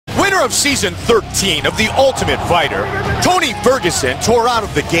Winner of season 13 of The Ultimate Fighter, Tony Ferguson tore out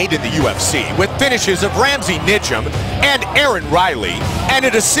of the gate in the UFC with finishes of Ramsey Nicham and Aaron Riley and a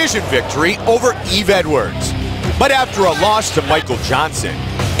decision victory over Yves Edwards. But after a loss to Michael Johnson,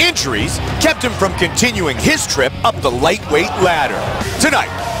 injuries kept him from continuing his trip up the lightweight ladder. Tonight,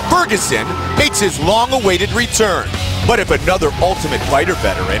 Ferguson makes his long-awaited return. But if another Ultimate Fighter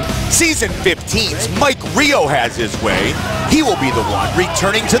veteran, season 15's Mike Rio has his way, he will be the one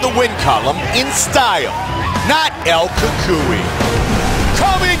returning to the win column in style, not El Cucuy.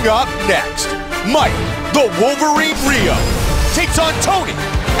 Coming up next, Mike the Wolverine Rio takes on Tony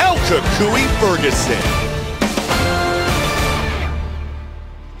El Cucuy Ferguson.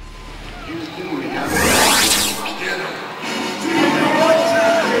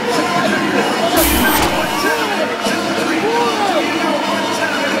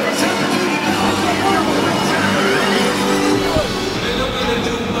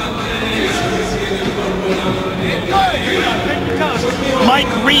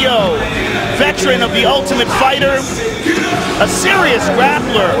 Mike Rio, veteran of The Ultimate Fighter, a serious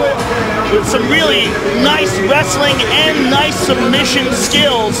grappler with some really nice wrestling and nice submission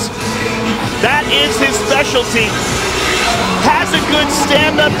skills. That is his specialty. Has a good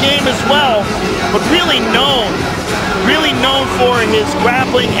stand-up game as well, but really known for his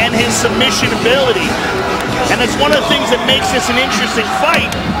grappling and his submission ability. And it's one of the things that makes this an interesting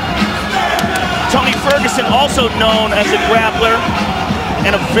fight. Tony Ferguson, also known as a grappler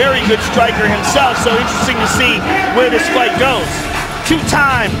and a very good striker himself, so interesting to see where this fight goes.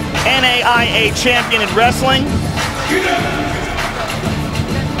 Two-time NAIA champion in wrestling,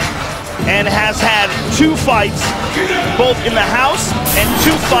 and has had 2 fights, both in the house and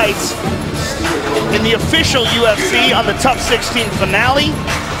 2 fights in the official UFC on the Tough 16 finale.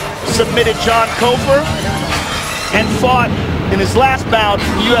 Submitted John Kofer and fought in his last bout,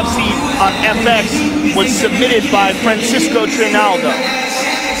 UFC on FX, was submitted by Francisco Trinaldo.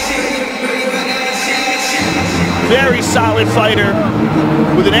 Very solid fighter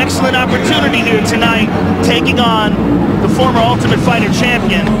with an excellent opportunity here tonight, taking on the former Ultimate Fighter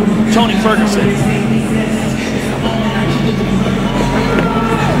champion, Tony Ferguson.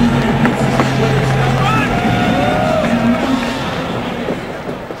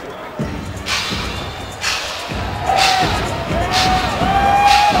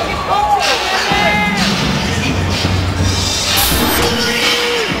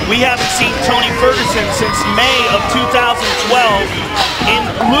 We haven't seen Tony Ferguson since May of 2012. In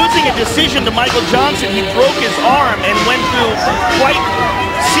losing a decision to Michael Johnson, he broke his arm and went through quite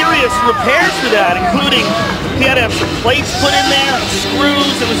serious repairs for that, including he had to have some plates put in there,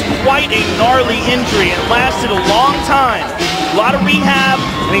 screws. It was quite a gnarly injury. It lasted a long time. A lot of rehab,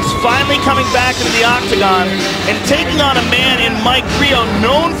 and he's finally coming back into the octagon and taking on a man in Mike Rio,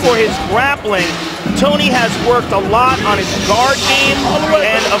 known for his grappling. Tony has worked a lot on his guard game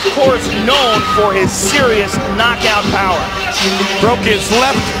and, of course, known for his serious knockout power. Broke his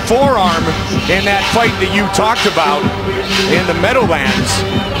left forearm in that fight that you talked about in the Meadowlands.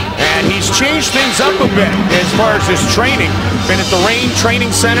 And he's changed things up a bit as far as his training. Been at the Rain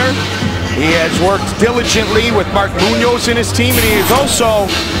Training Center. He has worked diligently with Mark Munoz in his team, and he has also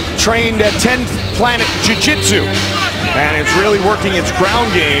trained at 10th Planet Jiu-Jitsu. And it's really working its ground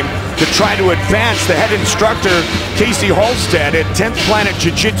game to try to advance. The head instructor, Casey Halstead, at 10th Planet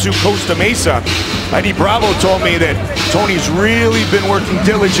Jiu-Jitsu Costa Mesa. Eddie Bravo told me that Tony's really been working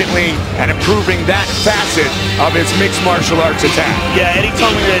diligently and improving that facet of his mixed martial arts attack. Yeah, Eddie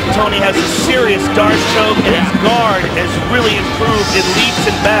told me that Tony has a serious dart choke, and his guard has really improved in leaps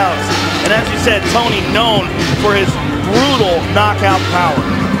and bounds. And as you said, Tony known for his brutal knockout power.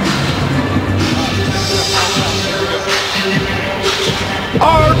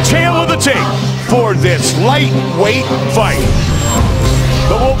 Our tale of the tape for this lightweight fight.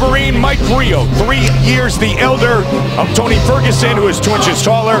 The Wolverine, Mike Rio, 3 years the elder of Tony Ferguson, who is 2 inches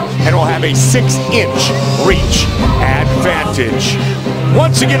taller and will have a 6-inch reach advantage.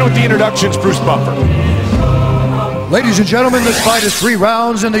 Once again with the introductions, Bruce Buffer. Ladies and gentlemen, this fight is 3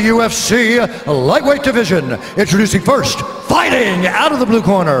 rounds in the UFC lightweight division. Introducing first, fighting out of the blue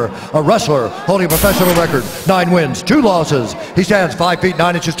corner, a wrestler holding a professional record, 9 wins, 2 losses. He stands 5 feet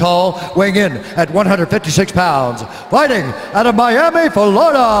 9 inches tall, weighing in at 156 pounds. Fighting out of Miami,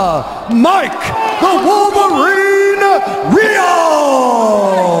 Florida, Mike the Wolverine Rio.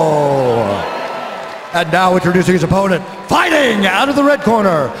 And now introducing his opponent, fighting out of the red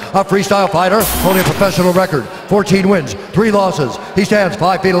corner, a freestyle fighter holding a professional record, 14 wins, 3 losses. He stands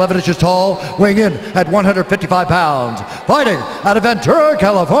 5 feet 11 inches tall, weighing in at 155 pounds. Fighting out of Ventura,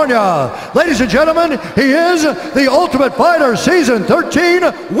 California. Ladies and gentlemen, he is the Ultimate Fighter Season 13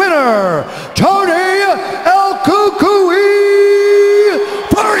 winner, Tony El Cucuy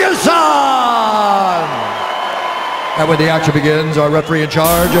Ferguson. And when the action begins, our referee in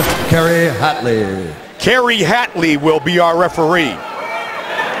charge, Kerry Hatley. Kerry Hatley will be our referee.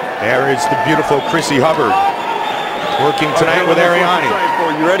 There is the beautiful Chrissy Hubbard working tonight with Ariani.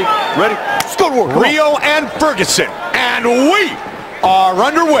 You ready? Ready? Let's go to work. Rio and Ferguson. And we are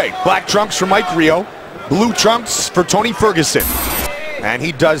underway. Black trunks for Mike Rio, blue trunks for Tony Ferguson. And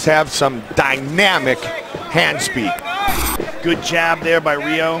he does have some dynamic hand speed. Good jab there by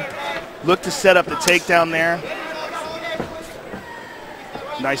Rio. Look to set up the takedown there.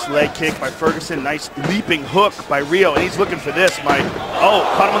 Nice leg kick by Ferguson. Nice leaping hook by Rio. And he's looking for this, Mike. Oh,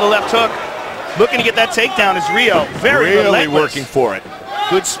 caught him with the left hook. Looking to get that takedown is Rio. Very really working for it.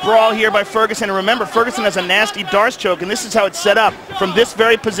 Good sprawl here by Ferguson. And remember, Ferguson has a nasty Darce choke, and this is how it's set up from this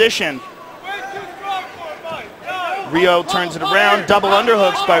very position. Rio turns it around. Double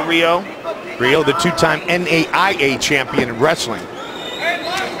underhooks by Rio. Rio, the 2-time NAIA champion in wrestling.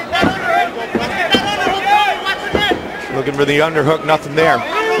 Looking for the underhook, nothing there.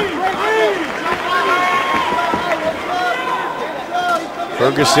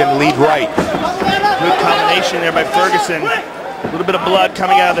 Ferguson lead right. Good combination there by Ferguson. A little bit of blood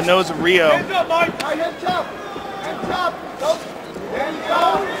coming out of the nose of Rio.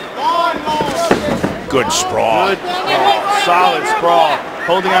 Good sprawl. Good sprawl. Solid sprawl.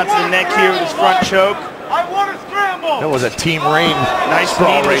 Holding on to the neck here with his front choke. That was a Team Rain nice knee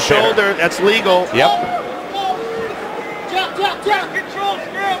sprawl to the right shoulder. there. That's legal. Yep.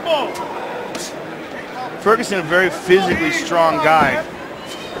 Ferguson, a very physically strong guy.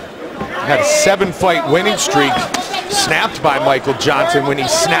 Had a 7-fight winning streak snapped by Michael Johnson when he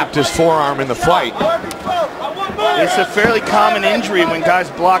snapped his forearm in the fight. It's a fairly common injury when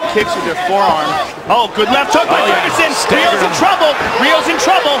guys block kicks with their forearm. Oh, good left hook by Ferguson. Rio's in trouble. Rio's in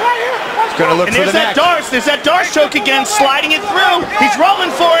trouble. He's going to look and for the neck. There's that Darce choke again, sliding it through. He's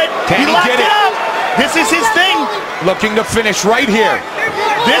rolling for it. Can he locked get it it? up. This is his thing. Looking to finish right here.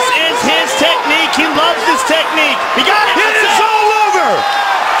 This is his technique. He loves this technique. He got it. It is all over.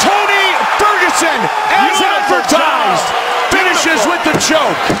 Tony Ferguson, as advertised, finishes with the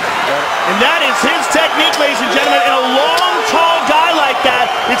choke. And that is his technique, ladies and gentlemen. And a long, tall guy like that,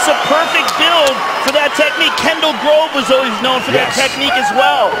 it's a perfect build for that technique. Kendall Grove was always known for that technique as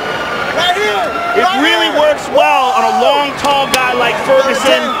well. It really works well on a long, tall guy like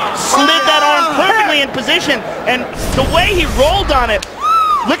Ferguson. Slid that arm perfectly in position. And the way he rolled on it,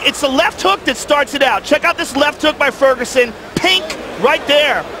 look, it's the left hook that starts it out. Check out this left hook by Ferguson. Pink right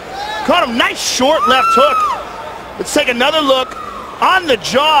there. Caught him. Nice short left hook. Let's take another look on the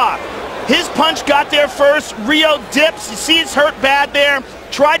jaw. His punch got there first. Rio dips. You see it's hurt bad there.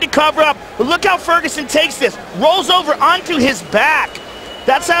 Tried to cover up. But look how Ferguson takes this. Rolls over onto his back.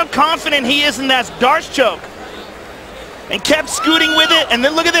 That's how confident he is in that Darce choke. And kept scooting with it. And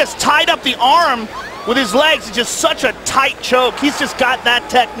then look at this. Tied up the arm with his legs. It's just such a tight choke. He's just got that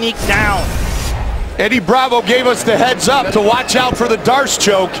technique down. Eddie Bravo gave us the heads up to watch out for the Darce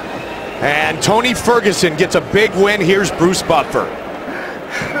choke. And Tony Ferguson gets a big win. Here's Bruce Buffer.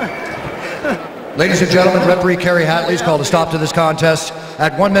 Ladies and gentlemen, referee Kerry Hatley's called a stop to this contest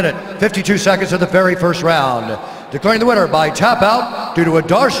at 1 minute, 52 seconds of the very first round. Declaring the winner by tap out due to a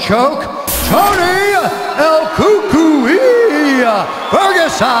Darce choke, Tony El Cucuy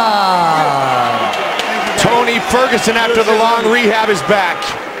Ferguson. Tony Ferguson, after the long rehab, is back.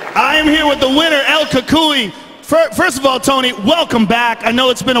 I am here with the winner, El Cucuy. First of all, Tony, welcome back. I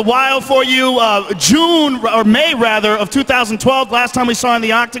know it's been a while for you. June, or May rather, of 2012, last time we saw in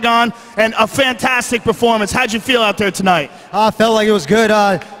the Octagon, and a fantastic performance. How'd you feel out there tonight? I felt like it was good.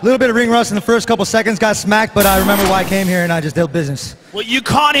 A little bit of ring rust in the first couple seconds, got smacked, but I remember why I came here and I just did business. Well, you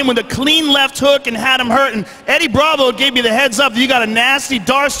caught him with a clean left hook and had him hurt, and Eddie Bravo gave me the heads up that you got a nasty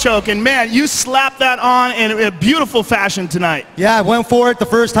Darce choke, and man, you slapped that on in a beautiful fashion tonight. Yeah, I went for it the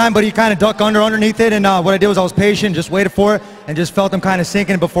first time, but he kind of ducked underneath it, and what I did was I was patient, just waited for it, and just felt him kind of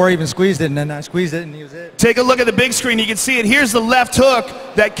sinking before I even squeezed it, and then I squeezed it, and he was it. Take a look at the big screen. You can see it. Here's the left hook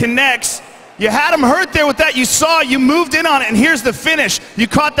that connects. You had him hurt there with that. You saw, you moved in on it, and here's the finish. You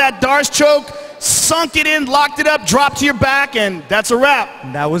caught that Darce choke, sunk it in, locked it up, dropped to your back, and that's a wrap.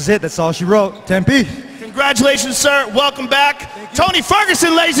 And that was it. That's all she wrote. Tempe. Congratulations, sir. Welcome back. Tony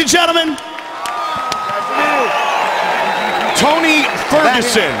Ferguson, ladies and gentlemen. Tony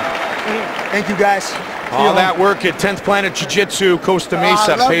Ferguson Thank you, guys. All that work at 10th Planet Jiu-Jitsu Costa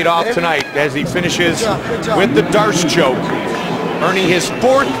Mesa paid off tonight as he finishes with the Darce choke, earning his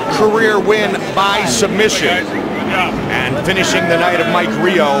 4th career win by submission and finishing the night of Mike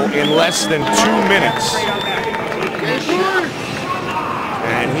Rio in less than 2 minutes.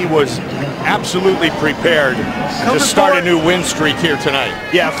 And he was absolutely prepared to start a new win streak here tonight.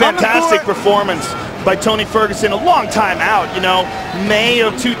 Yeah, fantastic performance by Tony Ferguson. A long time out, you know, May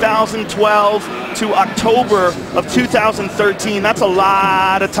of 2012 to October of 2013. That's a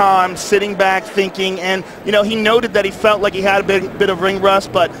lot of time sitting back thinking, and you know, he noted that he felt like he had a bit of ring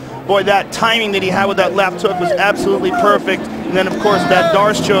rust, but boy, that timing that he had with that left hook was absolutely perfect. And then of course that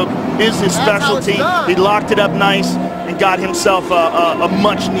Darce choke is his specialty. He locked it up nice and got himself a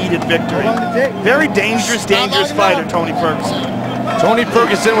much needed victory. Very dangerous fighter, Tony Ferguson. Tony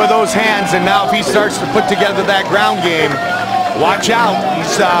Ferguson with those hands, and now if he starts to put together that ground game, watch out.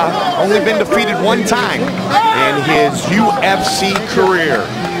 He's only been defeated 1 time in his UFC career.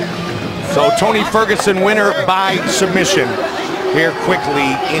 So Tony Ferguson, winner by submission here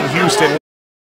quickly in Houston.